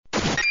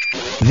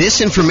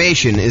This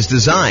information is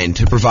designed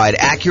to provide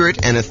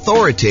accurate and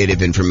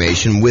authoritative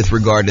information with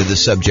regard to the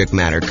subject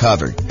matter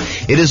covered.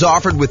 It is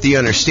offered with the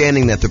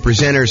understanding that the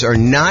presenters are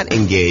not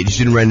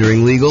engaged in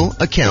rendering legal,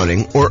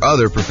 accounting, or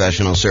other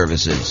professional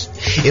services.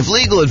 If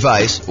legal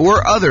advice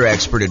or other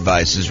expert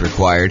advice is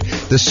required,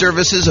 the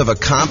services of a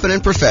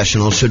competent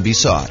professional should be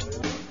sought.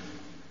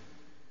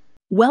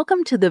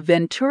 Welcome to the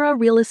Ventura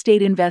Real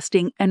Estate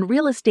Investing and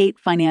Real Estate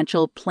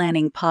Financial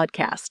Planning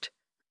Podcast.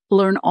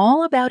 Learn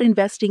all about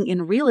investing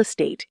in real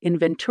estate in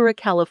Ventura,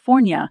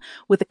 California,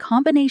 with a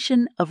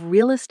combination of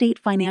real estate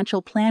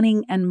financial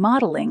planning and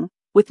modeling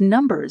with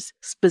numbers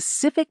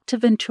specific to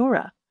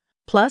Ventura,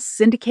 plus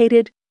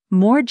syndicated,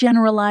 more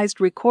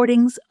generalized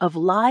recordings of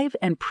live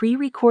and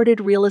pre-recorded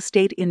real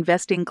estate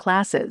investing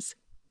classes.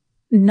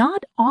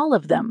 Not all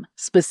of them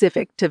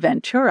specific to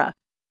Ventura.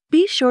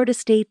 Be sure to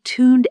stay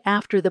tuned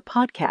after the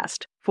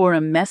podcast for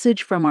a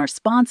message from our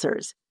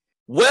sponsors.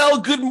 Well,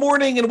 good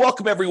morning and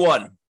welcome,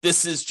 everyone.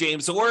 This is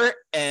James Orr,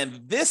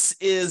 and this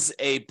is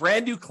a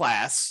brand new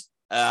class.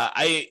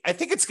 I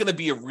think it's going to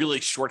be a really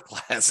short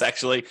class,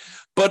 actually,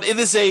 but it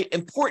is an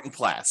important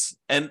class,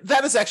 and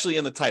that is actually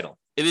in the title.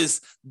 It is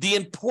the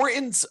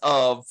importance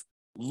of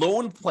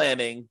loan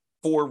planning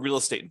for real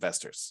estate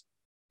investors.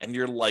 And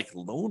you're like,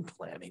 loan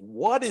planning?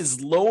 What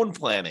is loan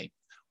planning?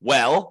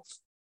 Well,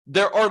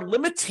 there are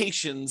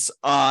limitations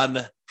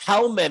on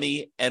how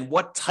many and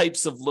what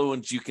types of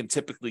loans you can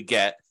typically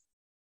get,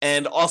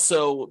 and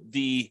also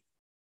the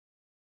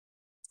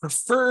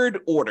preferred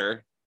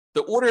order,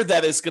 the order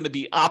that is going to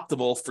be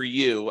optimal for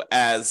you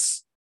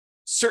as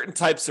certain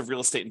types of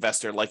real estate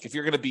investor. Like if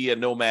you're going to be a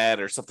nomad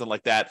or something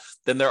like that,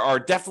 then there are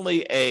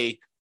definitely a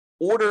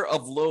order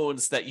of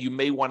loans that you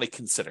may want to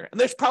consider. And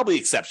there's probably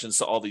exceptions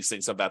to all these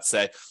things I'm about to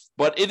say,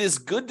 but it is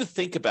good to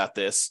think about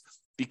this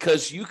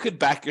because you could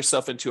back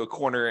yourself into a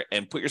corner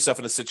and put yourself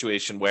in a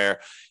situation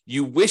where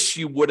you wish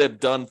you would have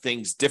done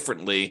things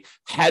differently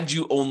had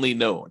you only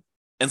known.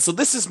 And so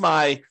this is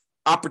my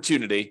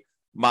opportunity,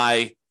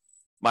 my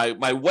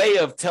way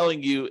of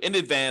telling you in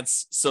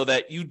advance so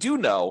that you do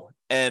know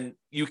and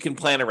you can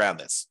plan around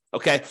this.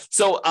 Okay.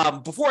 So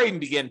before I even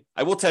begin,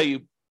 I will tell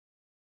you,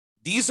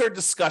 these are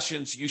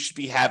discussions you should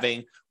be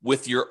having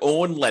with your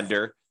own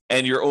lender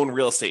and your own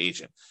real estate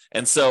agent.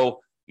 And so,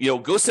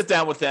 go sit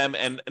down with them.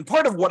 And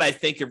part of what I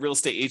think a real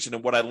estate agent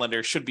and what a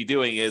lender should be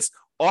doing is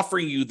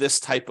offering you this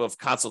type of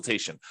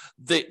consultation.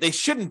 They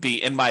shouldn't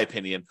be, in my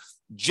opinion,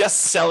 just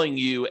selling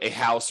you a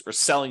house or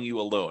selling you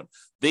a loan.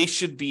 They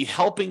should be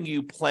helping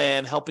you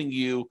plan, helping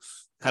you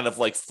kind of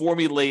like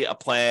formulate a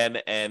plan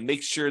and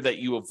make sure that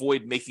you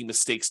avoid making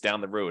mistakes down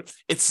the road.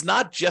 It's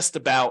not just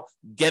about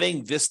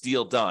getting this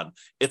deal done.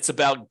 It's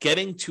about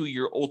getting to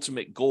your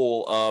ultimate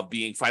goal of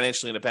being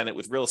financially independent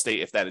with real estate,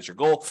 if that is your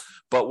goal.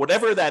 But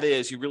whatever that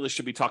is, you really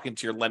should be talking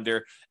to your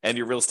lender and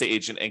your real estate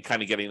agent and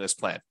kind of getting this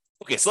plan.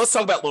 Okay, so let's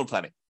talk about loan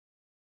planning.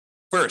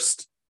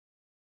 First,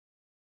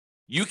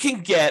 you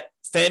can get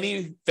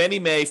Fannie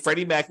Mae,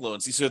 Freddie Mac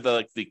loans. These are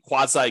the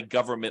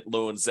quasi-government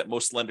loans that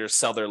most lenders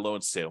sell their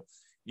loans to.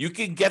 You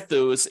can get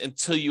those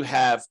until you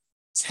have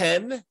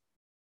 10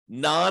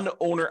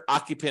 non-owner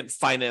occupant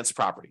finance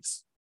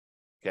properties.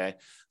 Okay,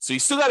 so you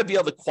still got to be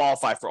able to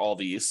qualify for all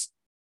these,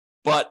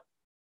 but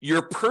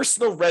your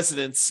personal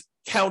residence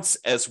counts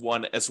as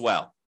one as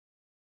well.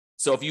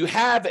 So if you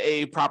have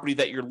a property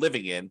that you're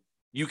living in,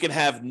 you can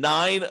have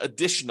 9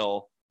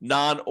 additional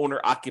non-owner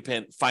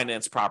occupant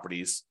finance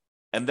properties.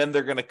 And then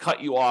they're going to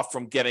cut you off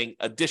from getting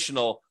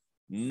additional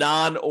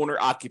non-owner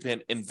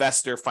occupant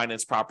investor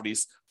finance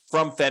properties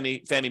from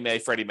Fannie Mae,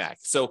 Freddie Mac.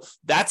 So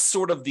that's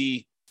sort of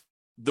the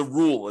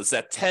rule, is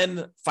that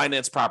 10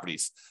 finance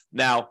properties.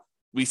 Now,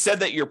 we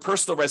said that your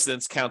personal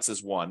residence counts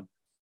as one.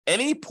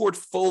 Any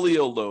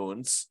portfolio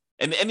loans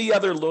and any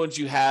other loans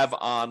you have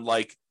on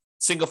like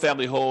single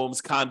family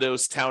homes,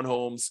 condos,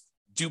 townhomes,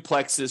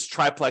 duplexes,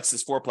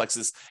 triplexes,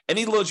 fourplexes,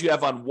 any loans you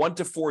have on 1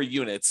 to 4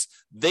 units,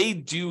 they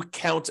do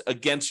count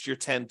against your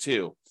 10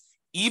 too,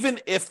 even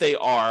if they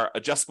are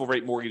adjustable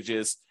rate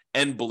mortgages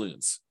and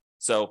balloons.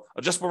 So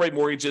adjustable rate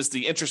mortgages,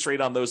 the interest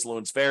rate on those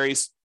loans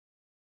varies.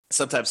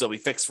 Sometimes they'll be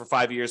fixed for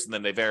 5 years and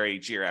then they vary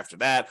each year after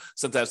that.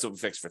 Sometimes they'll be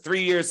fixed for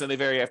 3 years and they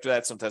vary after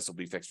that. Sometimes they'll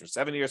be fixed for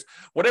 7 years,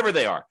 whatever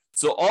they are.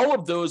 So all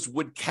of those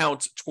would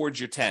count towards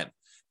your 10.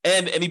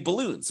 And any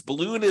balloons.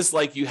 Balloon is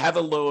like you have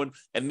a loan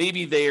and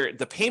maybe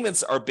the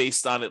payments are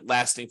based on it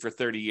lasting for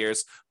 30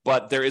 years,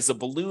 but there is a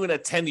balloon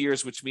at 10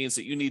 years, which means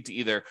that you need to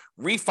either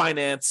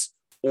refinance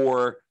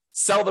or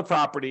sell the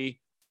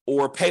property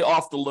or pay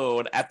off the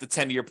loan at the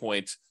 10-year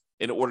point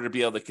in order to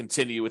be able to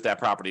continue with that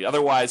property.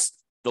 Otherwise,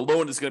 the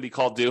loan is going to be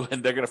called due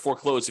and they're going to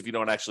foreclose if you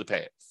don't actually pay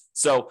it.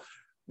 So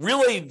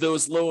really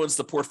those loans,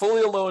 the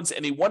portfolio loans,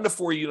 any 1 to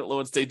 4 unit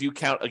loans, they do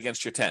count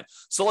against your 10.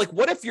 So like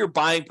what if you're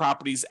buying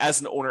properties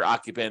as an owner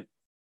occupant,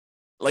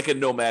 like a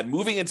nomad,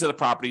 moving into the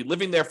property,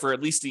 living there for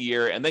at least a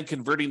year, and then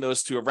converting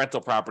those to a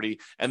rental property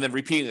and then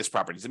repeating those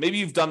properties? And maybe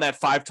you've done that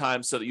 5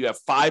 times so that you have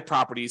 5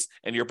 properties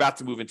and you're about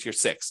to move into your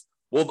 6th.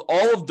 Well,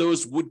 all of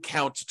those would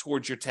count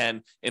towards your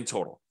 10 in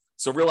total.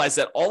 So realize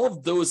that all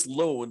of those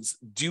loans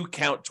do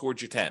count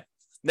towards your 10.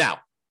 Now,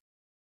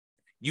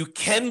 you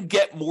can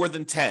get more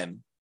than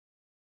 10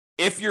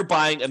 if you're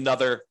buying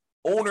another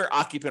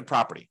owner-occupant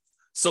property.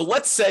 So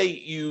let's say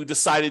you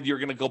decided you're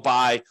going to go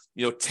buy,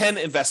 10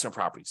 investment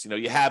properties.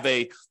 You have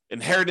a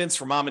inheritance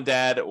from mom and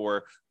dad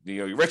or,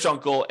 your rich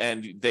uncle,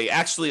 and they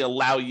actually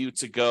allow you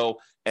to go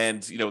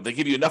and, they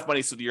give you enough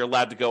money so that you're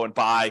allowed to go and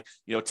buy,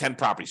 10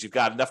 properties. You've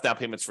got enough down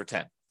payments for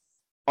 10.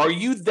 Are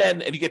you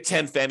then, and you get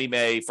 10 Fannie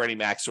Mae, Freddie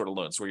Mac sort of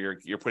loans where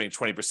you're putting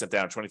 20%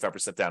 down,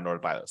 25% down in order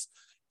to buy those.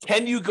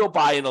 Can you go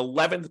buy an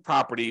 11th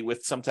property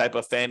with some type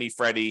of Fannie,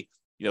 Freddie,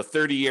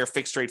 30-year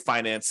fixed rate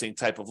financing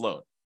type of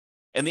loan?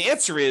 And the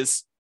answer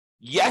is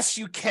yes,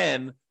 you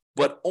can,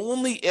 but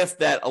only if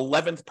that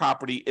 11th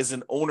property is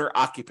an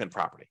owner-occupant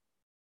property.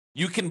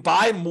 You can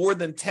buy more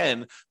than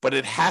 10, but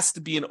it has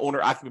to be an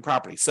owner-occupant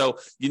property. So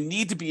you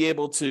need to be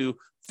able to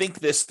think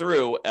this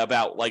through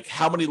about like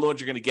how many loans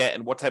you're going to get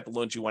and what type of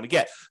loans you want to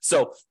get.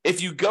 So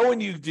if you go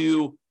and you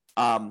do,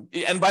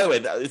 and by the way,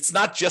 it's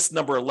not just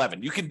number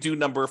 11. You can do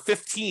number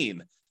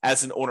 15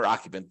 as an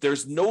owner-occupant.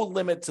 There's no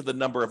limit to the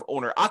number of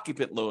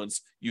owner-occupant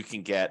loans you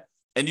can get,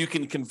 and you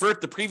can convert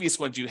the previous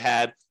ones you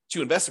had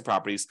to investment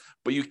properties,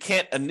 but you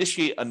can't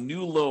initiate a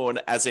new loan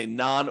as a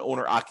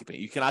non-owner occupant.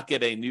 You cannot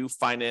get a new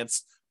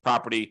finance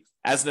property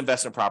as an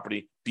investment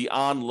property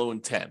beyond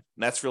loan 10. And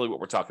that's really what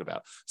we're talking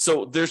about.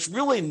 So there's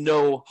really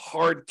no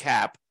hard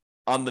cap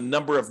on the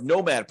number of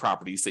nomad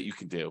properties that you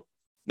can do.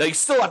 Now, you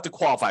still have to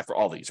qualify for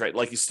all these, right?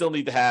 Like you still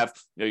need to have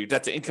your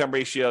debt to income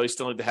ratio. You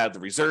still need to have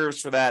the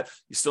reserves for that.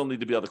 You still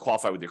need to be able to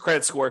qualify with your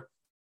credit score.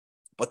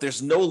 But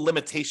there's no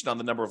limitation on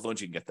the number of loans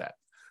you can get that.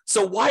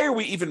 So why are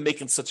we even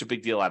making such a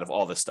big deal out of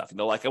all this stuff?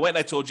 Like I went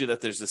and I told you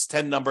that there's this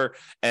 10 number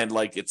and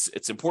like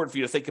it's important for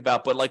you to think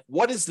about, but like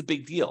what is the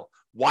big deal?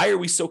 Why are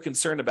we so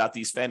concerned about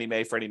these Fannie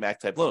Mae, Freddie Mac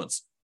type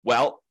loans?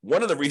 Well,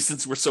 one of the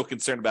reasons we're so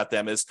concerned about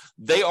them is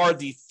they are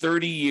the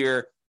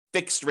 30-year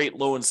fixed rate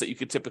loans that you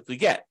could typically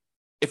get.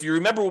 If you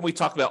remember when we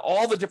talked about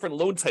all the different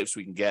loan types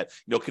we can get,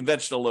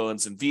 conventional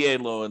loans and VA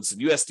loans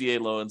and USDA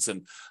loans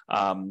and,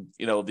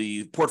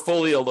 the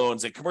portfolio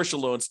loans and commercial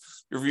loans,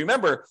 if you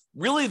remember,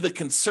 really the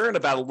concern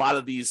about a lot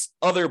of these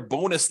other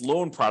bonus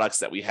loan products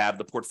that we have,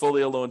 the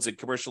portfolio loans and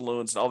commercial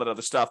loans and all that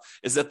other stuff,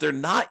 is that they're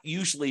not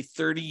usually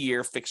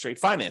 30-year fixed rate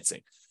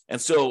financing.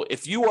 And so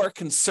if you are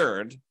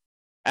concerned,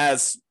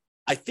 as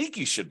I think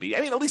you should be,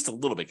 at least a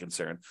little bit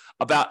concerned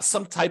about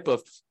some type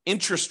of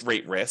interest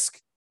rate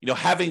risk,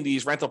 having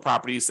these rental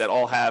properties that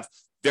all have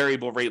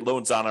variable rate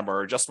loans on them or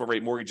adjustable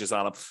rate mortgages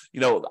on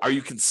them, are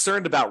you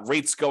concerned about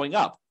rates going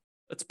up?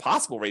 It's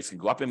possible rates can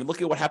go up.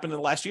 Look at what happened in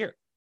the last year.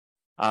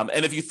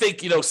 And if you think,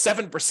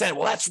 7%,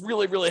 well, that's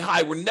really, really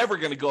high. We're never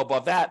going to go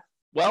above that.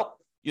 Well,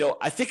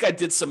 I think I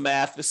did some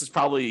math. This is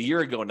probably a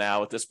year ago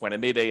now at this point. I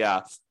made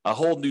a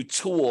whole new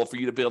tool for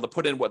you to be able to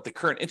put in what the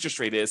current interest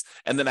rate is.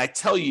 And then I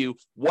tell you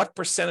what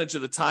percentage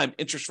of the time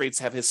interest rates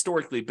have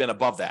historically been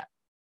above that.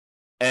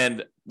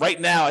 And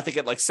right now, I think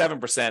at like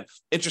 7%,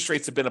 interest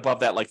rates have been above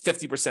that like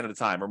 50% of the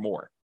time or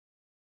more.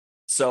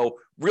 So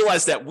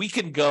realize that we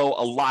can go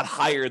a lot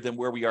higher than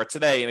where we are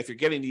today. And if you're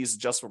getting these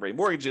adjustable rate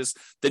mortgages,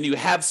 then you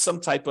have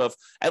some type of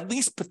at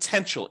least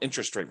potential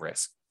interest rate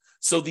risk.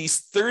 So these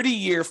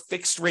 30-year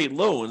fixed rate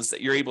loans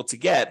that you're able to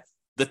get,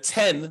 the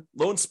 10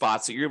 loan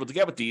spots that you're able to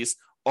get with these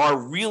are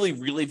really,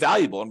 really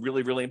valuable and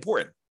really, really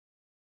important.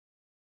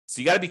 So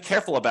you got to be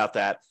careful about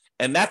that.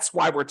 And that's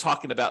why we're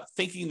talking about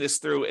thinking this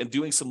through and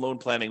doing some loan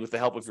planning with the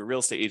help of your real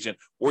estate agent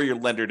or your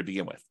lender to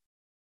begin with.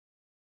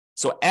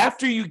 So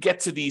after you get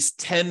to these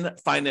 10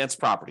 finance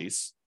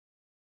properties,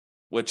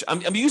 which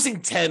I'm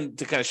using 10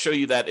 to kind of show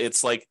you that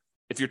it's like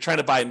if you're trying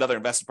to buy another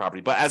investment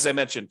property. But as I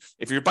mentioned,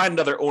 if you're buying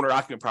another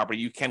owner-occupant property,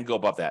 you can go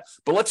above that.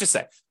 But let's just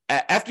say,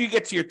 after you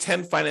get to your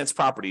 10 finance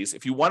properties,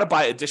 if you want to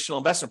buy additional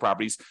investment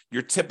properties,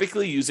 you're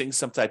typically using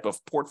some type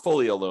of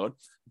portfolio loan.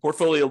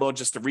 Portfolio loan,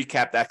 just to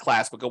recap that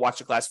class, but go watch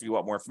the class if you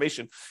want more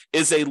information,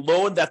 is a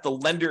loan that the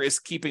lender is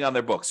keeping on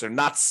their books. They're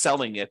not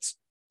selling it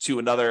to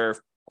another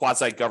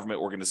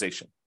quasi-government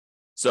organization.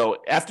 So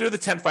after the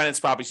 10 finance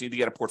properties, you need to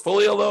get a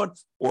portfolio loan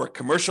or a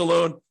commercial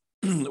loan,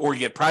 or you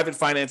get private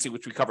financing,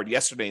 which we covered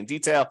yesterday in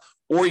detail,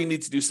 or you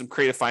need to do some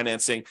creative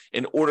financing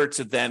in order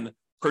to then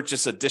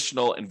purchase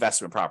additional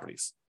investment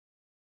properties.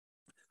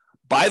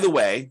 By the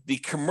way, the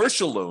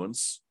commercial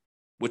loans,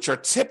 which are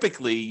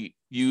typically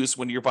used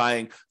when you're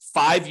buying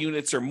 5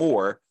 units or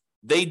more,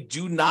 they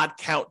do not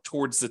count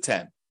towards the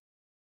 10.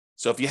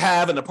 So if you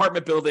have an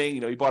apartment building,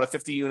 you bought a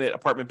 50-unit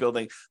apartment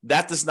building,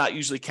 that does not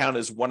usually count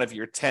as one of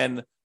your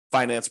 10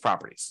 finance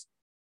properties.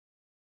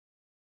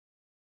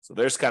 So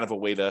there's kind of a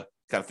way to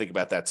kind of think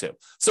about that too.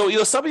 So,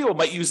 some people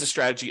might use the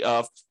strategy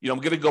of, I'm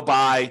going to go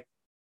buy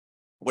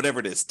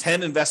whatever it is,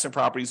 10 investment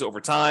properties over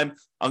time.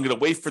 I'm going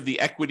to wait for the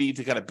equity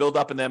to kind of build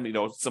up in them.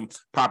 Some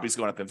properties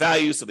going up in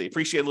value, so they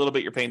appreciate a little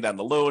bit. You're paying down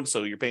the loan,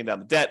 so you're paying down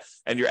the debt,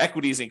 and your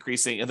equity is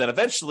increasing. And then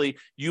eventually,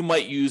 you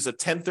might use a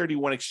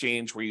 1031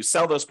 exchange where you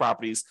sell those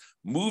properties,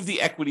 move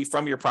the equity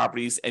from your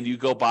properties, and you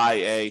go buy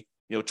a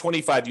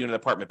 25-unit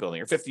apartment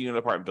building or 50-unit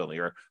apartment building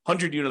or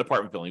 100-unit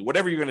apartment building,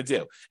 whatever you're going to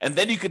do. And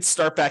then you could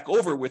start back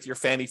over with your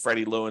Fannie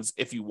Freddie loans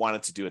if you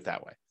wanted to do it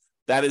that way.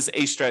 That is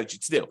a strategy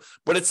to do.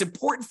 But it's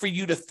important for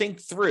you to think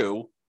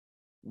through,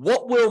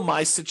 what will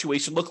my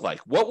situation look like?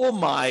 What will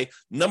my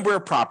number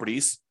of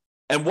properties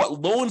and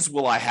what loans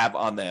will I have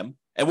on them?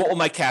 And what will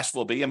my cash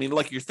flow be? I mean,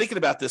 like, you're thinking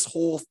about this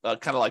whole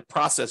kind of like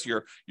process,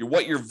 your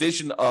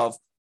vision of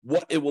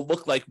what it will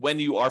look like when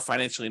you are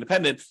financially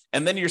independent.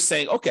 And then you're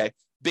saying, okay,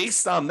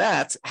 based on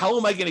that, how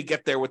am I going to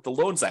get there with the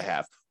loans I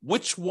have?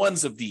 Which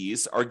ones of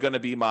these are going to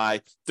be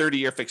my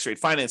 30-year fixed rate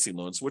financing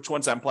loans? Which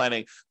ones I'm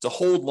planning to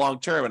hold long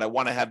term? And I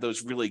want to have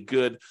those really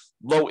good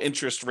low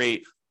interest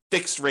rate,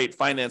 fixed rate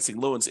financing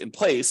loans in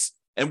place.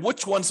 And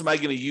which ones am I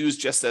going to use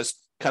just as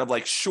kind of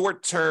like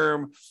short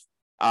term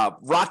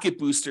rocket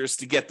boosters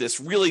to get this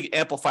really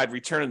amplified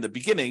return in the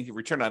beginning,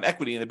 return on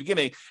equity in the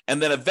beginning,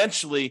 and then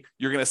eventually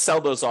you're going to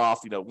sell those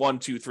off, 1,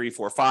 2, 3,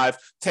 4, 5,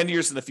 10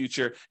 years in the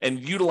future,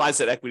 and utilize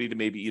that equity to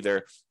maybe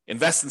either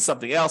invest in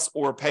something else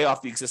or pay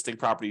off the existing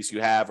properties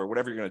you have or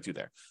whatever you're going to do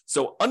there.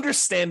 So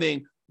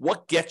understanding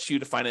what gets you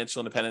to financial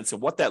independence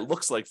and what that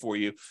looks like for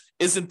you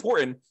is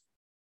important.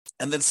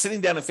 And then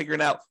sitting down and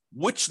figuring out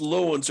which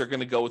loans are going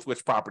to go with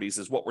which properties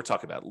is what we're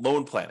talking about.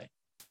 Loan planning.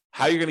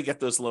 How you're going to get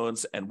those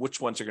loans and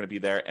which ones are going to be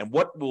there and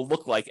what will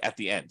look like at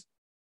the end.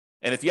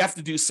 And if you have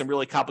to do some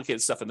really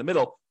complicated stuff in the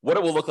middle, what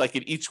it will look like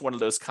in each one of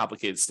those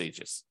complicated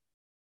stages.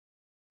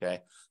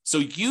 Okay. So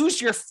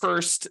use your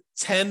first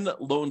 10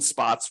 loan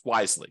spots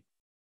wisely.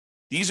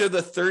 These are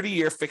the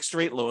 30-year fixed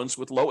rate loans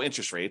with low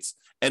interest rates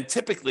and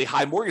typically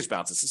high mortgage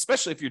balances,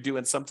 especially if you're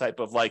doing some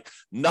type of like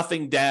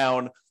nothing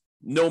down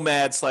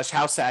nomad /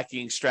 house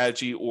hacking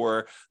strategy,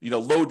 or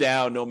low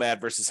down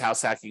nomad versus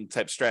house hacking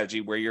type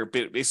strategy where you're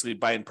basically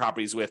buying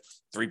properties with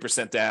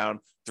 3% down,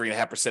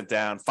 3.5%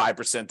 down,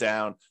 5%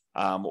 down,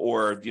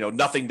 or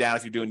nothing down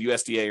if you're doing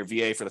USDA or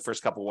VA for the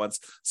first couple ones.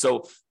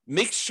 So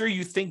make sure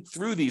you think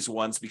through these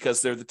ones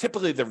because they're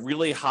typically the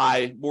really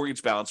high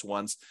mortgage balance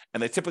ones,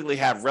 and they typically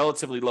have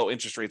relatively low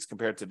interest rates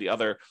compared to the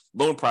other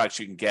loan products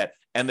you can get,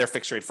 and they're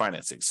fixed rate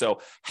financing.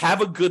 So have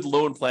a good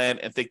loan plan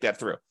and think that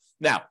through.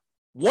 Now,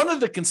 one of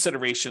the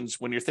considerations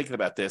when you're thinking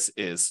about this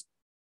is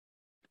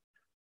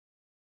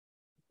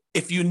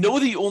if you know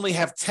that you only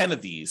have 10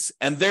 of these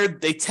and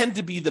they tend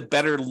to be the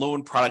better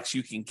loan products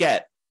you can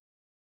get,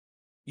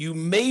 you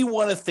may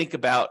want to think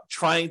about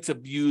trying to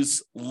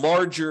use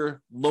larger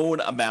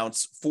loan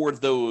amounts for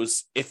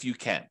those if you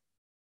can.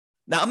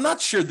 Now, I'm not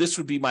sure this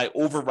would be my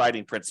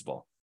overriding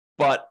principle,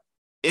 but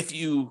if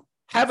you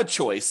have a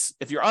choice,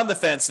 if you're on the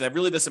fence and it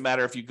really doesn't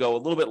matter if you go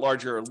a little bit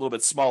larger or a little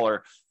bit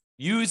smaller,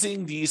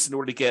 using these in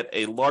order to get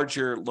a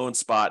larger loan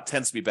spot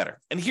tends to be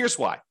better. And here's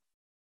why.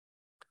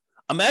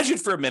 Imagine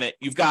for a minute,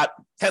 you've got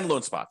 10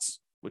 loan spots,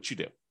 which you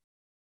do.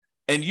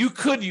 And you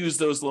could use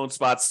those loan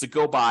spots to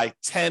go buy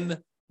 10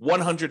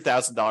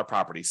 $100,000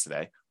 properties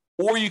today.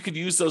 Or you could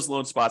use those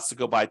loan spots to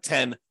go buy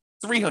 10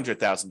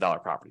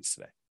 $300,000 properties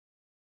today.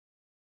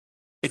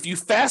 If you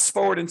fast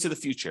forward into the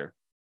future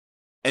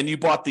and you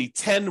bought the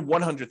 10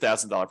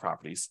 $100,000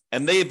 properties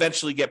and they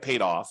eventually get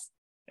paid off,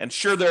 and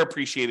sure, they're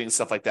appreciating and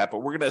stuff like that, but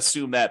we're going to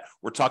assume that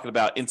we're talking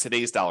about in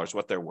today's dollars,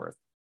 what they're worth.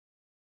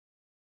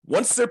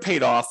 Once they're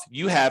paid off,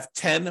 you have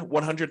 10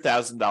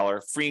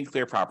 $100,000 free and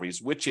clear properties,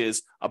 which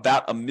is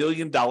about $1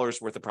 million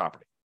worth of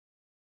property.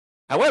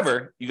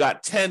 However, you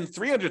got 10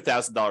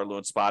 $300,000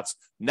 loan spots.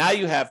 Now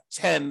you have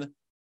 10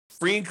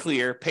 free and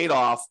clear, paid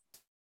off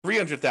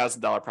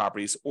 $300,000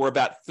 properties, or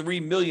about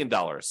 $3 million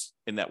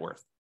in net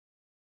worth.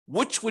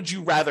 Which would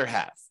you rather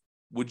have?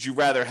 Would you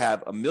rather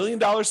have $1 million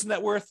in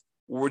net worth?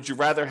 Or would you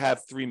rather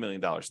have $3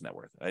 million in net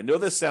worth? I know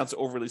this sounds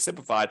overly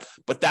simplified,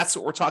 but that's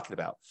what we're talking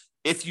about.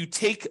 If you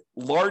take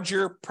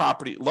larger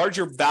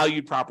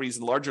valued properties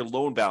and larger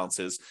loan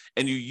balances,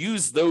 and you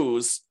use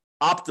those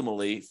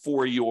optimally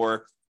for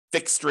your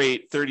fixed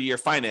rate 30-year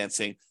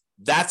financing,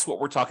 that's what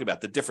we're talking about.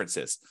 The difference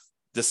is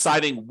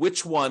deciding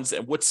which ones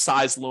and which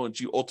size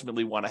loans you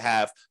ultimately want to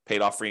have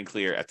paid off free and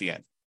clear at the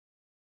end.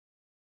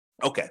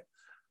 Okay,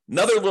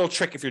 another little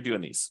trick if you're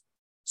doing these.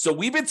 So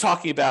we've been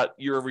talking about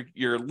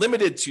you're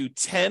limited to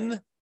 10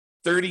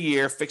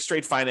 30-year fixed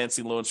rate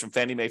financing loans from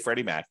Fannie Mae,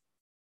 Freddie Mac.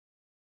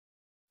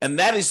 And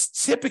that is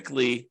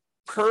typically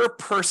per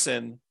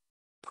person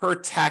per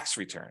tax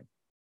return.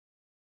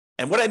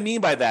 And what I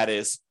mean by that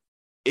is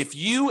if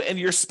you and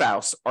your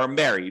spouse are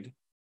married,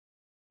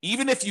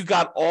 even if you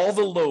got all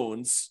the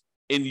loans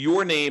in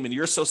your name and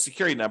your social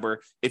security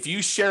number, if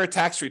you share a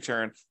tax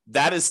return,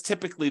 that is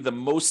typically the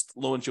most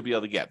loans you'll be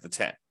able to get, the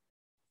 10.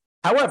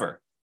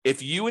 However,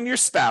 if you and your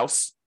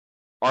spouse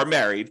are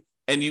married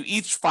and you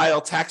each file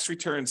tax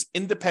returns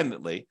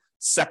independently,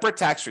 separate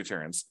tax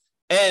returns,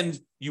 and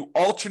you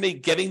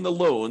alternate getting the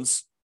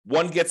loans,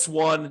 one gets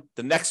one,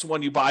 the next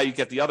one you buy, you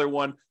get the other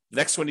one, the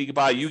next one you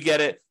buy, you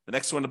get it, the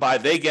next one to buy,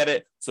 they get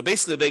it. So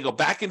basically they go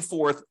back and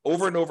forth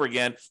over and over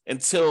again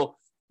until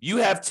you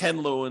have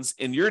 10 loans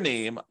in your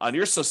name on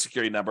your social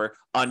security number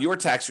on your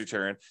tax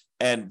return,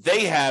 and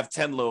they have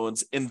 10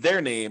 loans in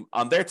their name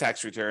on their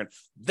tax return.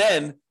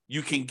 Then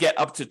you can get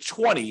up to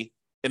 20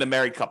 in a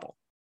married couple.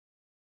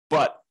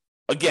 But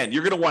again,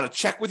 you're going to want to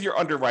check with your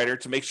underwriter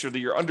to make sure that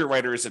your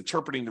underwriter is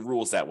interpreting the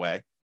rules that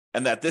way.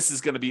 and that this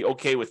is going to be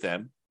okay with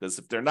them. Because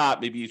if they're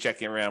not, maybe you're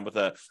checking around with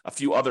a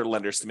few other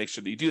lenders to make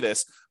sure that you do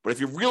this. But if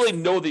you really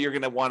know that you're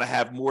going to want to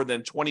have more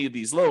than 20 of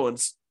these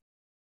loans,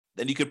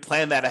 then you could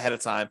plan that ahead of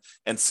time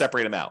and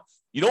separate them out.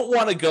 You don't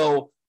want to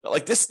go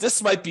like this.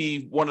 This might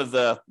be one of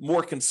the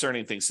more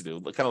concerning things to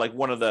do, kind of like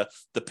one of the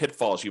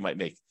pitfalls you might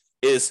make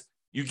is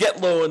you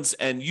get loans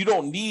and you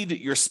don't need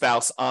your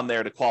spouse on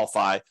there to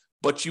qualify,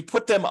 but you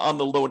put them on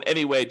the loan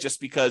anyway, just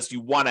because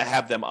you want to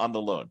have them on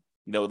the loan.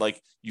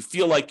 Like you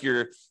feel like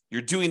you're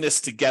doing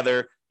this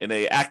together in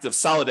an act of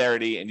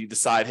solidarity, and you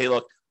decide, hey,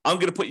 look, I'm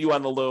going to put you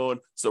on the loan,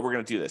 so we're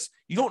going to do this.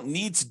 You don't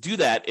need to do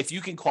that if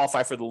you can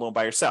qualify for the loan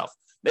by yourself.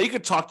 Now, you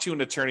could talk to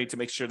an attorney to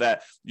make sure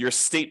that your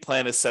estate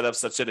plan is set up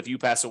such that if you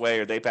pass away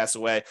or they pass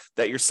away,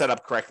 that you're set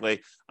up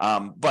correctly.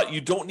 But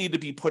you don't need to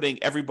be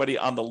putting everybody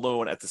on the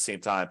loan at the same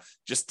time.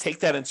 Just take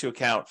that into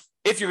account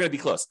if you're going to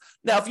be close.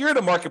 Now, if you're in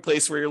a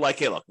marketplace where you're like,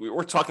 hey, look,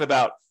 we're talking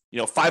about,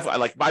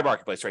 like my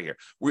marketplace right here.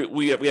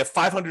 We have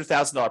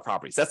 $500,000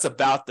 properties. That's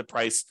about the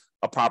price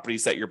of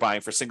properties that you're buying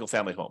for single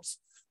family homes.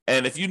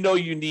 And if you know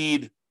you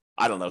need,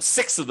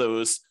 6 of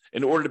those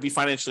in order to be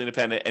financially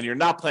independent, and you're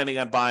not planning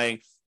on buying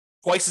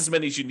twice as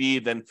many as you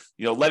need, then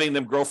letting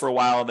them grow for a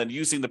while and then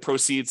using the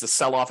proceeds to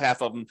sell off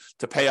half of them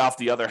to pay off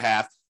the other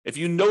half. If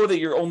you know that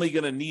you're only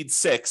going to need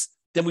 6,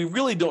 then we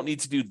really don't need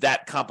to do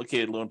that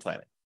complicated loan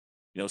planning.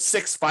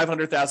 6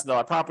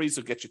 $500,000 properties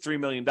will get you $3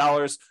 million.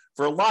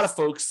 For a lot of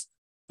folks,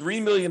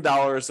 $3 million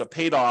of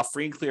paid off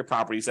free and clear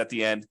properties at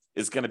the end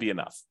is going to be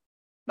enough.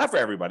 Not for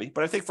everybody,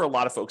 but I think for a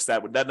lot of folks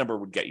that number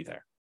would get you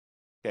there.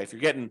 Okay, if you're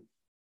getting,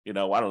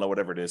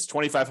 whatever it is,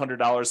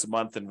 $2,500 a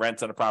month in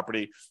rent on a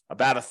property,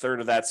 about a third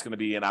of that's going to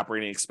be in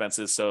operating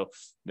expenses. So,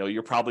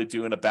 you're probably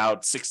doing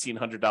about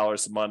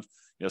 $1,600 a month.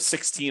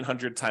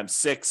 1,600 times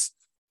 6,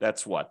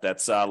 that's what?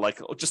 That's like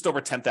just over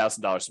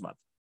 $10,000 a month,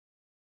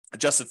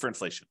 adjusted for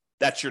inflation.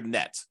 That's your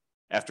net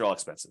after all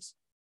expenses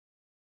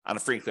on a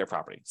free and clear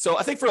property. So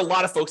I think for a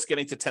lot of folks,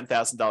 getting to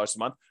 $10,000 a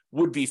month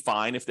would be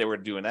fine if they were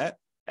doing that.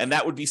 And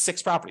that would be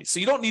 6 properties. So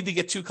you don't need to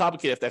get too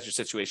complicated if that's your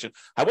situation.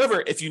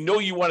 However, if you know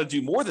you want to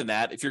do more than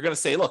that, if you're going to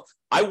say, look,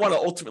 I want to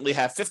ultimately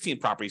have 15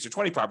 properties or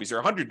 20 properties or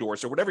 100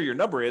 doors or whatever your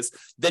number is,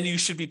 then you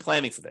should be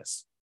planning for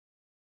this.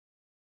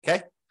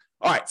 Okay?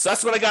 All right. So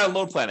that's what I got on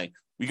loan planning.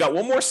 We got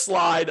one more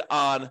slide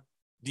on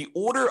the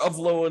order of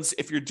loans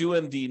if you're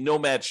doing the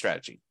nomad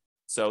strategy.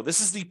 So this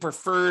is the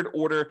preferred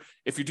order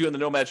if you're doing the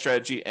nomad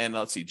strategy. And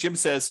let's see, Jim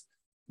says,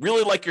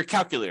 really like your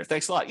calculator.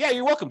 Thanks a lot. Yeah,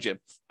 you're welcome, Jim.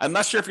 I'm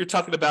not sure if you're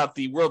talking about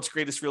the world's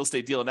greatest real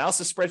estate deal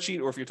analysis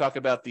spreadsheet or if you're talking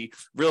about the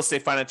real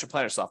estate financial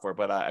planner software,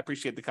 but I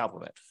appreciate the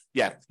compliment.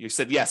 Yeah, you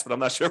said yes, but I'm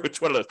not sure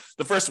which one of those.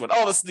 The first one.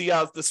 Oh, this is the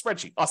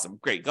spreadsheet. Awesome.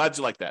 Great. Glad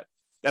you like that.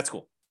 That's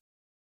cool.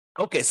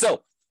 Okay,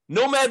 so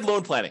nomad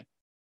loan planning.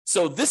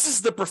 So this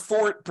is the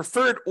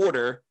preferred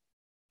order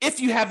if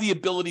you have the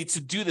ability to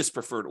do this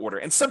preferred order.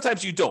 And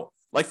sometimes you don't.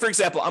 Like, for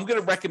example, I'm going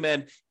to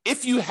recommend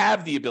if you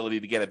have the ability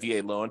to get a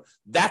VA loan,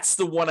 that's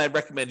the one I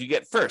recommend you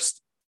get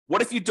first.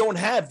 What if you don't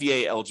have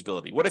VA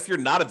eligibility? What if you're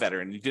not a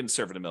veteran and you didn't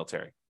serve in the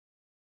military?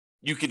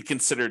 You could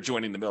consider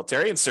joining the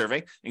military and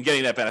serving and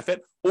getting that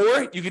benefit.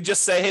 Or you could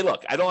just say, hey,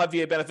 look, I don't have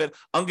VA benefit.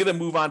 I'm going to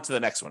move on to the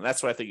next one.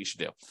 That's what I think you should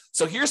do.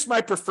 So here's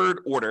my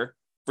preferred order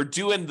for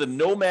doing the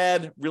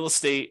nomad real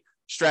estate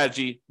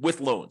strategy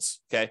with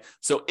loans. Okay.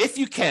 So if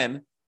you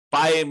can,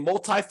 buy a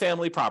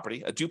multifamily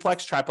property, a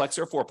duplex, triplex,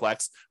 or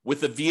fourplex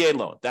with a VA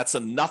loan. That's a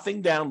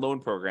nothing down loan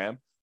program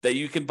that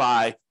you can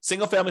buy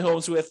single family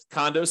homes with,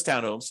 condos,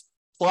 townhomes.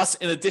 Plus,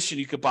 in addition,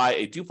 you could buy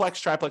a duplex,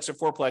 triplex, or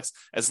fourplex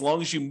as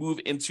long as you move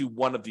into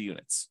one of the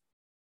units.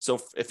 So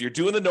if you're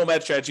doing the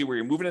nomad strategy where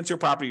you're moving into a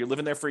property, you're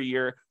living there for a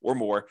year or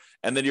more,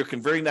 and then you're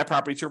converting that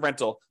property to a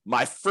rental,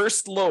 my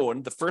first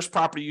loan, the first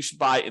property you should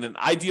buy in an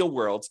ideal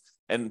world,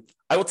 and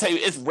I will tell you,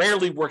 it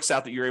rarely works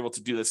out that you're able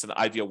to do this in an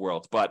ideal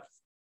world, but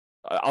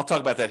I'll talk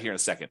about that here in a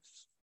second.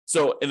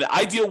 So in the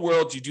ideal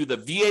world, you do the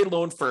VA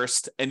loan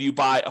first and you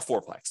buy a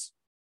fourplex.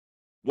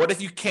 What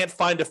if you can't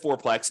find a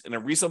fourplex in a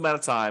reasonable amount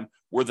of time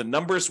where the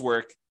numbers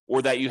work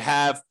or that you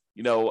have,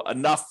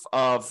 enough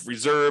of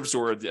reserves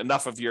or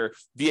enough of your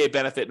VA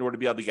benefit in order to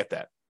be able to get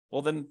that?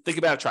 Well, then think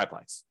about a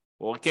triplex.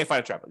 Well, you can't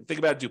find a triplex. Think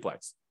about a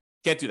duplex.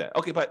 Can't do that.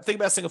 Okay, but think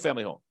about a single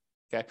family home.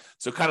 Okay.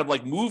 So kind of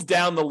like move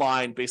down the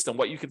line based on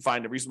what you can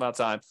find in a reasonable amount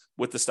of time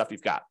with the stuff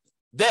you've got.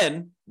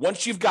 Then,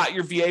 once you've got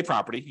your VA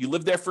property, you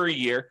live there for a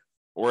year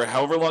or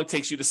however long it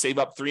takes you to save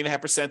up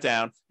 3.5%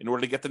 down in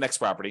order to get the next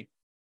property.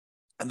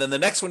 And then the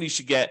next one you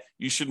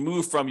should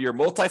move from your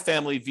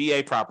multifamily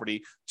VA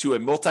property to a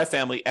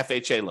multifamily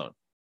FHA loan.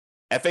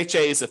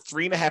 FHA is a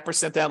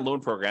 3.5% down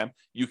loan program.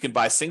 You can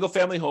buy single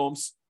family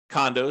homes,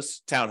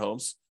 condos,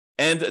 townhomes,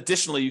 and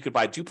additionally, you could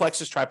buy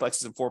duplexes,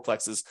 triplexes, and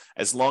fourplexes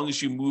as long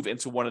as you move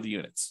into one of the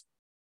units.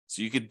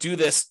 So you could do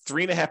this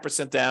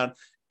 3.5% down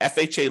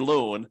FHA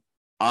loan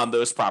on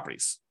those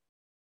properties.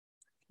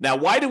 Now,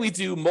 why do we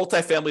do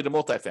multifamily to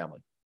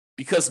multifamily?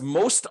 Because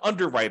most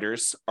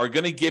underwriters are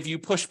going to give you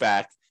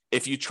pushback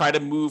if you try to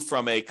move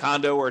from a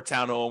condo or a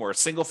townhome or a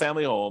single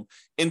family home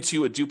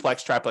into a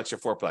duplex, triplex, or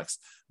fourplex.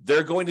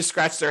 they're going to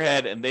scratch their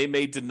head and they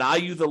may deny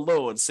you the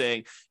loan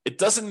saying, it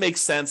doesn't make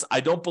sense.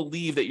 I don't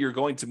believe that you're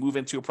going to move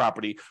into a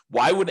property.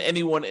 Why would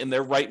anyone in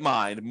their right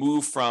mind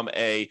move from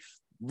a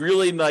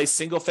really nice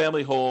single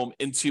family home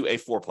into a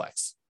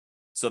fourplex?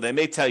 So they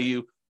may tell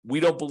you, we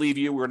don't believe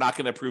you. We're not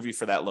going to approve you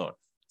for that loan.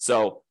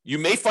 So you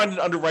may find an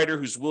underwriter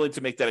who's willing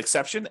to make that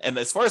exception. And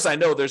as far as I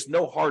know, there's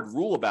no hard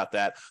rule about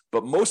that.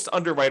 But most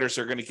underwriters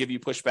are going to give you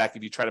pushback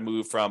if you try to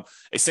move from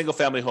a single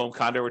family home,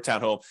 condo, or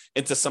townhome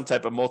into some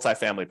type of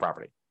multifamily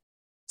property.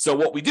 So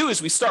what we do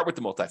is we start with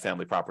the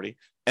multifamily property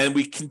and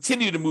we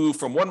continue to move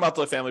from one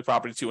multifamily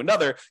property to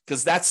another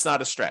because that's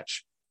not a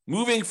stretch.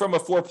 Moving from a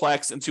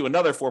fourplex into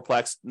another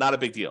fourplex, not a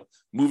big deal.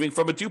 Moving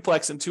from a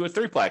duplex into a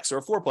threeplex or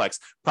a fourplex,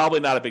 probably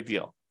not a big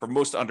deal for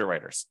most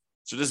underwriters.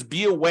 So just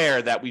be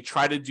aware that we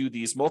try to do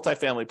these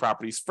multifamily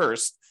properties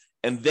first,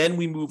 and then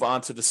we move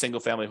on to the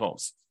single family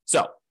homes.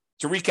 So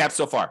to recap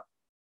so far,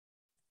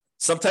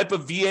 some type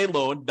of VA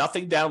loan,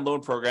 nothing down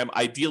loan program,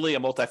 ideally a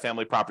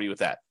multifamily property with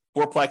that.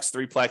 Fourplex,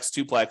 threeplex,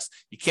 twoplex.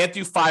 You can't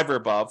do 5 or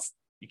above.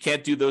 You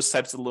can't do those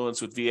types of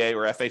loans with VA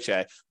or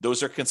FHA.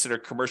 Those are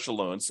considered commercial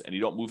loans, and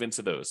you don't move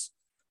into those.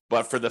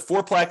 But for the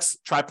fourplex,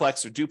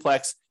 triplex, or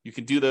duplex, you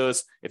can do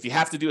those. If you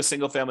have to do a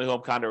single family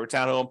home, condo, or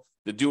townhome,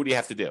 then do what you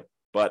have to do.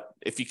 But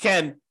if you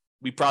can,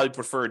 we probably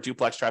prefer a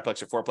duplex,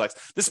 triplex, or fourplex.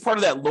 This is part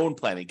of that loan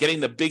planning, getting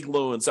the big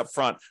loans up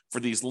front for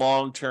these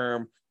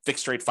long-term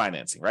fixed rate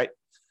financing, right?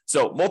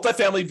 So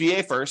multifamily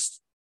VA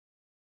first,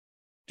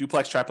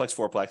 duplex, triplex,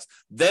 fourplex,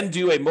 then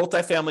do a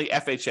multifamily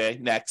FHA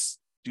next,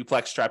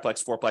 duplex,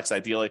 triplex, fourplex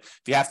ideally.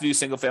 If you have to do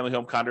single family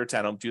home, condo, or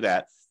townhome, do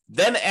that.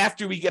 Then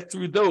after we get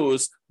through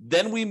those,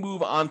 then we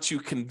move on to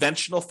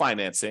conventional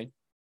financing,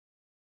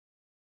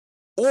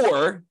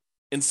 or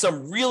in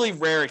some really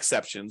rare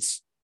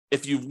exceptions,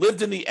 if you've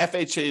lived in the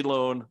FHA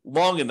loan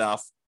long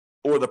enough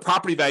or the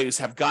property values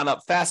have gone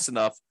up fast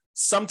enough,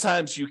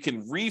 sometimes you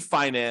can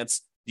refinance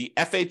the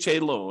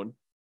FHA loan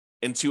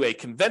into a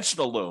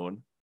conventional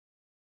loan,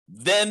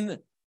 then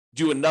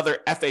do another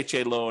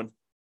FHA loan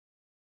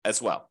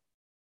as well.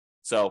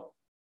 So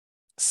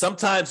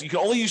sometimes you can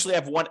only usually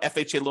have one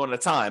FHA loan at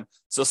a time.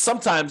 So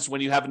sometimes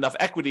when you have enough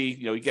equity,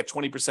 you get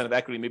 20% of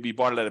equity, maybe you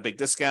bought it at a big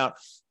discount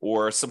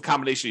or some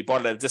combination, you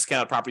bought it at a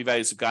discount, property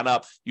values have gone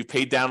up, you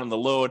paid down on the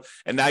loan,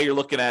 and now you're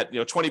looking at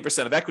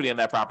 20% of equity in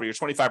that property or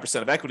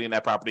 25% of equity in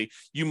that property.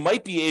 You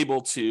might be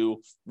able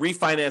to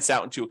refinance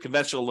out into a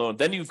conventional loan.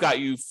 Then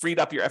you freed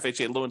up your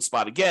FHA loan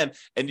spot again,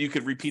 and you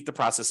could repeat the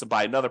process and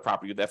buy another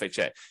property with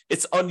FHA.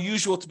 It's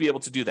unusual to be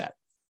able to do that.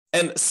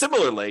 And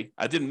similarly,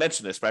 I didn't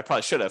mention this, but I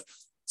probably should have.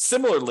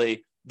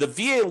 Similarly, the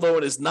VA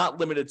loan is not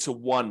limited to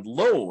one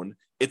loan.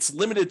 It's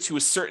limited to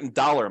a certain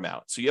dollar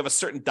amount. So you have a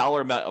certain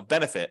dollar amount of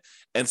benefit.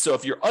 And so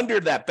if you're under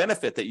that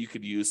benefit that you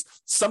could use,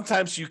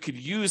 sometimes you could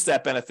use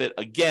that benefit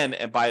again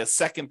and buy a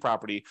second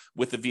property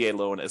with the VA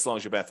loan as long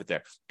as your benefit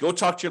there. Go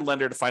talk to your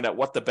lender to find out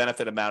what the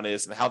benefit amount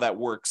is and how that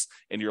works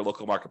in your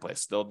local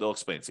marketplace. They'll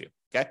explain it to you.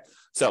 Okay.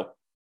 So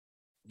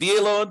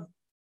VA loan,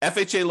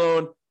 FHA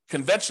loan,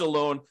 conventional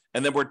loan,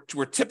 and then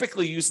we're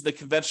typically using the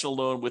conventional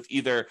loan with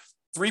either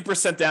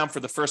 3% down for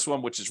the first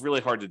one, which is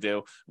really hard to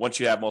do once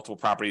you have multiple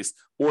properties,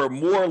 or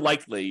more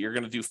likely you're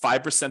going to do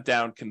 5%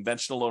 down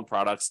conventional loan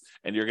products,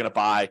 and you're going to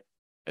buy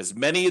as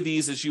many of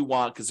these as you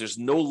want because there's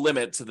no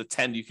limit to the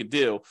 10 you can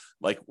do.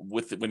 Like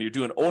when you're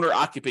doing owner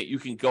occupant, you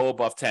can go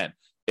above 10.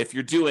 If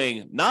you're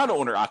doing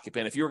non-owner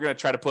occupant, if you were going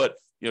to try to put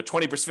 20%,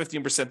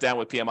 15% down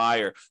with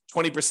PMI or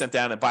 20%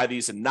 down and buy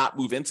these and not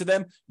move into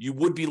them, you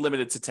would be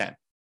limited to 10.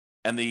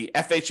 And the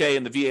FHA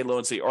and the VA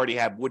loans that you already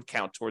have would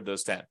count toward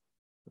those 10.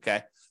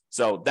 Okay.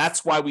 So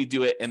that's why we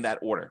do it in that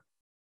order.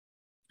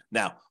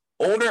 Now,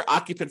 owner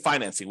occupant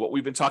financing, what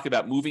we've been talking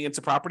about, moving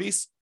into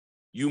properties,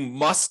 you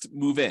must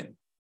move in.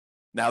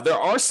 Now, there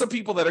are some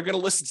people that are going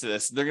to listen to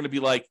this. And they're going to be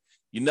like,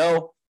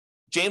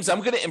 James, I'm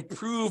going to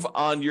improve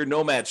on your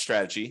nomad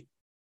strategy.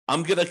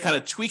 I'm going to kind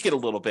of tweak it a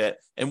little bit.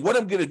 And what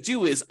I'm going to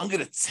do is I'm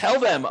going to tell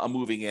them I'm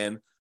moving in.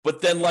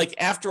 But then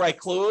after I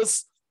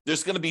close,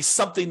 there's going to be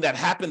something that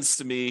happens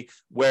to me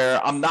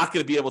where I'm not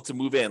going to be able to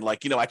move in. I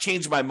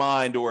changed my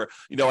mind, or,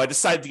 I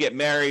decided to get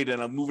married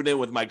and I'm moving in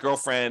with my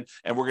girlfriend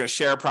and we're going to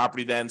share a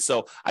property then.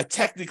 So I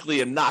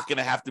technically am not going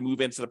to have to move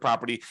into the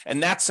property.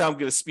 And that's how I'm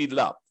going to speed it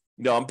up.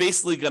 I'm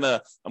basically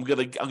I'm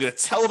going to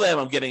tell them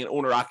I'm getting an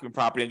owner occupant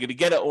property. I'm going to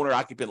get an owner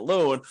occupant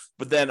loan,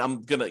 but then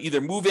I'm going to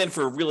either move in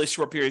for a really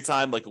short period of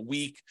time, like a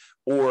week,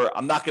 or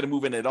I'm not going to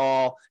move in at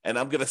all. And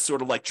I'm going to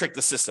sort of trick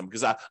the system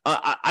because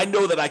I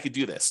know that I could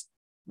do this.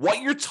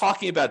 What you're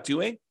talking about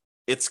doing,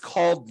 it's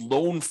called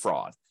loan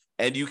fraud,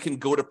 and you can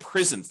go to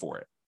prison for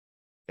it.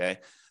 Okay.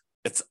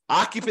 It's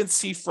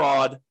occupancy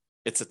fraud.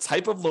 It's a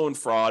type of loan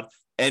fraud.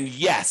 And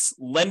yes,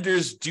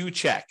 lenders do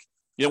check.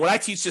 When I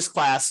teach this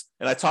class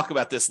and I talk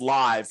about this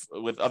live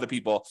with other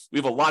people, we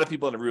have a lot of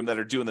people in the room that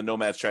are doing the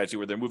nomad strategy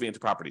where they're moving into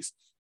properties.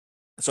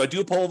 So I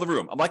do a poll of the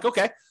room. I'm like,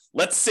 okay,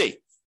 let's see.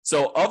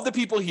 So of the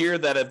people here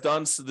that have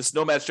done this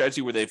nomad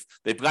strategy where they've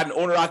got an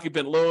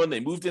owner-occupant loan,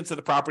 they moved into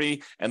the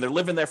property, and they're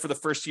living there for the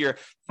first year,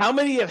 how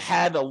many have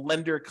had a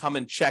lender come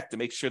and check to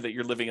make sure that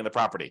you're living in the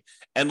property?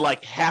 And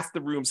like half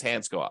the room's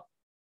hands go up.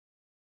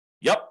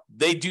 Yep,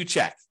 they do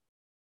check.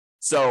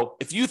 So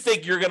if you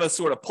think you're going to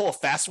sort of pull a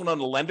fast one on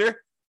the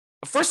lender,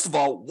 first of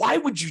all, why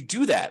would you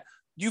do that?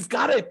 You've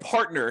got a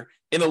partner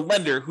in a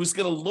lender who's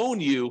going to loan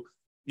you,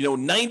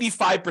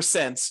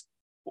 95%,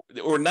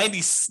 or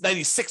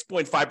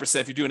 96.5%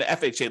 if you're doing an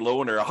FHA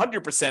loan, or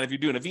 100% if you're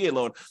doing a VA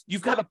loan.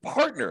 You've got a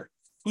partner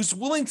who's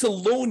willing to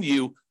loan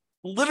you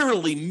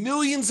literally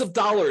millions of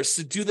dollars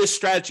to do this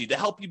strategy to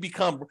help you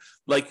become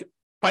like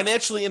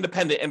financially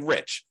independent and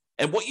rich.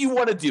 And what you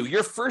want to do,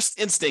 your first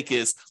instinct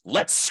is,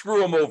 let's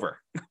screw them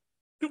over.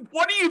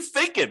 What are you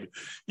thinking?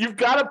 You've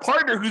got a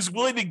partner who's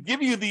willing to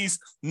give you these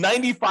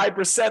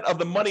 95% of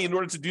the money in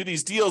order to do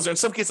these deals, or in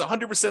some cases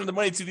 100% of the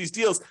money to do these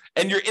deals,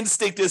 and your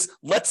instinct is,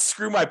 let's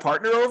screw my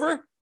partner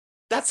over?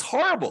 That's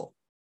horrible.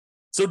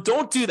 So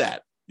don't do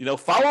that.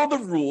 Follow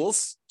the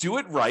rules, do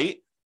it right,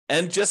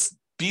 and just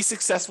be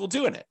successful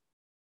doing it.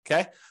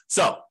 Okay?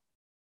 So,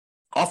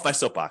 off my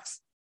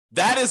soapbox.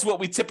 That is what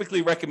we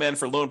typically recommend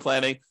for loan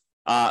planning.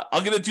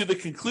 I'm going to do the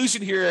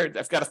conclusion here.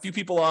 I've got a few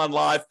people on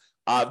live.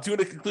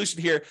 Doing a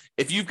conclusion here.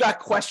 If you've got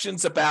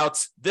questions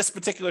about this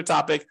particular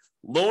topic,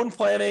 loan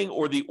planning,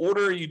 or the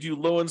order you do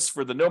loans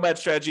for the nomad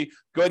strategy,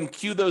 go ahead and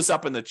queue those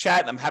up in the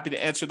chat, and I'm happy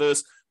to answer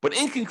those. But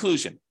in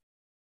conclusion,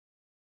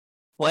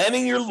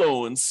 planning your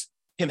loans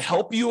can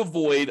help you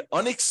avoid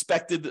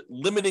unexpected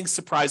limiting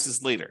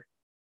surprises later.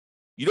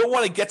 You don't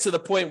want to get to the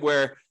point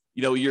where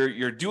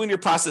you're doing your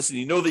process and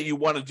you know that you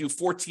want to do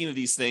 14 of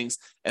these things,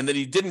 and then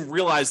you didn't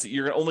realize that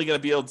you're only going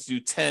to be able to do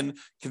 10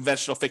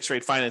 conventional fixed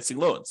rate financing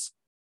loans.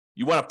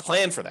 You want to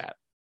plan for that,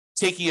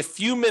 taking a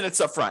few minutes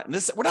up front. And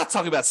this, we're not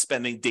talking about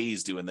spending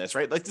days doing this,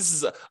 right? Like, this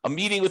is a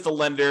meeting with the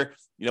lender,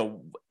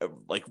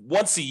 like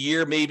once a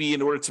year, maybe,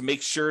 in order to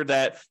make sure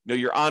that,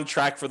 you're on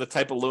track for the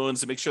type of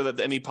loans, to make sure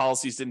that any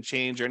policies didn't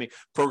change or any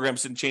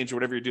programs didn't change or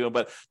whatever you're doing.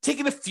 But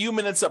taking a few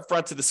minutes up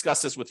front to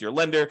discuss this with your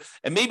lender,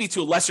 and maybe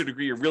to a lesser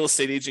degree, your real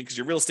estate agent, because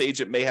your real estate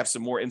agent may have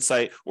some more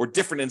insight or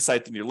different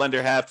insight than your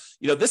lender have.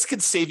 This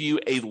could save you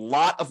a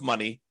lot of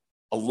money,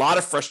 a lot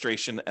of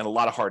frustration, and a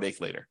lot of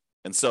heartache later.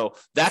 And so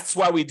that's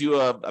why we do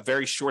a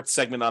very short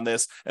segment on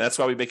this. And that's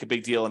why we make a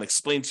big deal and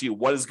explain to you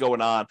what is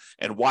going on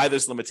and why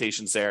there's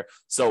limitations there.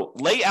 So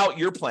lay out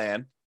your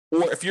plan,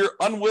 or if you're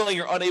unwilling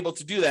or unable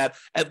to do that,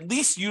 at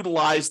least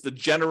utilize the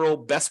general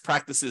best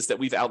practices that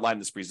we've outlined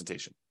in this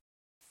presentation.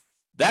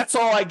 That's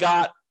all I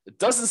got. It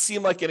doesn't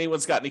seem like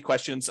anyone's got any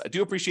questions. I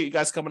do appreciate you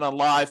guys coming on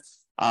live.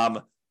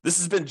 This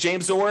has been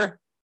James Orr.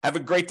 Have a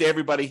great day,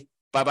 everybody.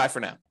 Bye-bye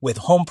for now. With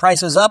home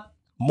prices up,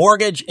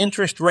 mortgage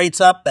interest rates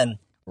up, and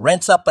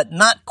rents up, but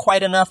not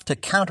quite enough to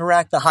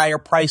counteract the higher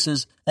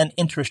prices and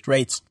interest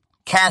rates,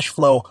 cash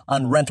flow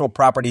on rental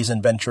properties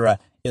in Ventura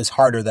is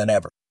harder than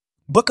ever.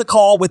 Book a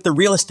call with the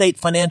Real Estate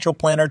Financial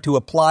Planner to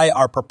apply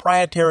our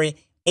proprietary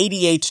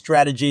 88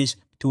 strategies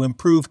to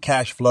improve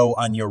cash flow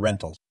on your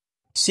rentals.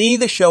 See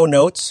the show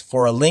notes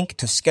for a link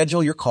to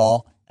schedule your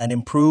call and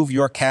improve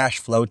your cash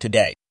flow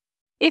today.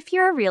 If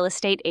you're a real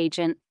estate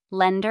agent,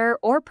 lender,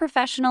 or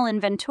professional in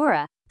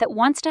Ventura that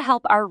wants to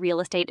help our real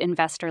estate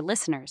investor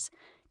listeners,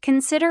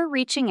 consider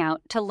reaching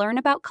out to learn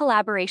about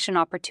collaboration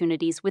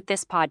opportunities with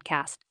this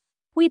podcast.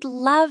 We'd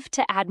love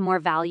to add more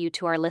value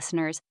to our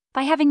listeners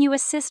by having you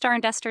assist our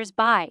investors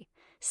buy,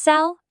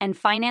 sell, and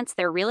finance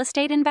their real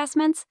estate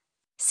investments.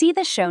 See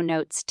the show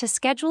notes to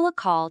schedule a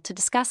call to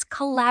discuss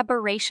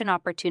collaboration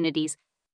opportunities